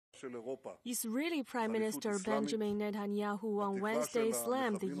Israeli Prime Minister Benjamin Netanyahu on Wednesday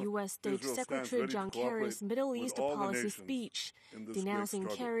slammed the U.S. State Secretary John Kerry's Middle East policy speech, denouncing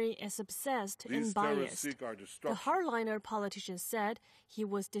Kerry as obsessed and biased. The hardliner politician said he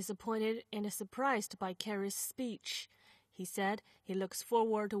was disappointed and surprised by Kerry's speech. He said he looks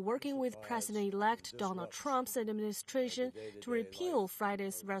forward to working with President-elect Donald Trump's administration to repeal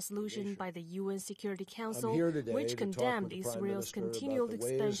Friday's resolution by the UN Security Council, which condemned Israel's continued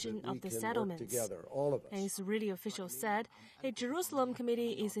expansion of the settlements. An Israeli official said a Jerusalem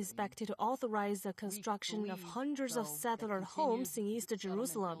committee is expected to authorize the construction of hundreds of settler homes in East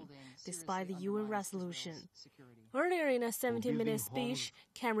Jerusalem, despite the UN resolution. Earlier in a 17-minute speech,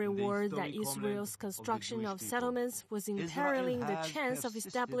 Kerry warned that Israel's construction of settlements was imperiling the chance of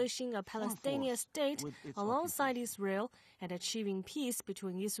establishing a Palestinian state alongside Israel and achieving peace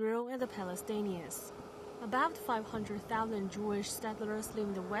between Israel and the Palestinians. About 500,000 Jewish settlers live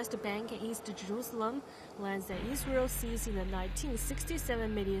in the West Bank and East Jerusalem, lands that Israel seized in the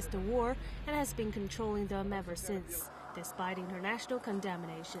 1967 Mideast War and has been controlling them ever since, despite international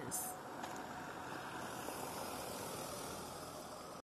condemnations.